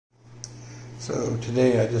So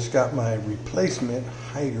today I just got my replacement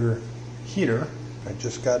Hygger heater. I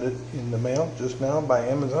just got it in the mail just now by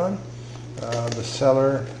Amazon. The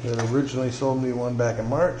seller that originally sold me one back in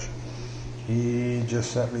March, he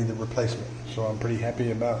just sent me the replacement. So I'm pretty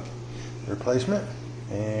happy about the replacement,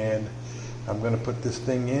 and I'm going to put this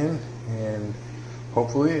thing in, and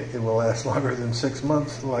hopefully it will last longer than 6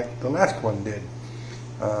 months like the last one did.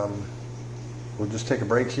 We'll just take a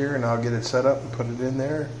break here and I'll get it set up and put it in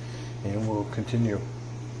there, and we'll continue.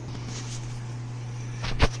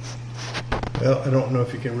 Well, I don't know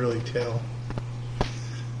if you can really tell,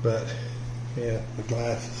 but yeah, the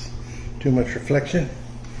glass is too much reflection.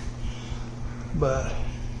 But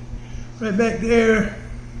right back there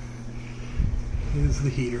is the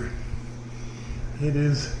heater. It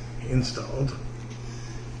is installed.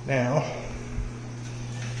 Now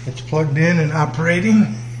it's plugged in and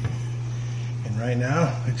operating, and right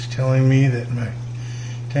now it's telling me that my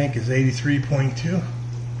tank is 83.2,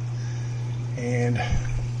 and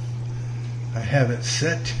I have it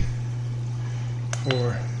set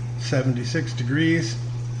for 76 degrees,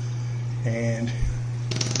 and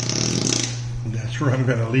that's where I'm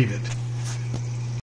going to leave it.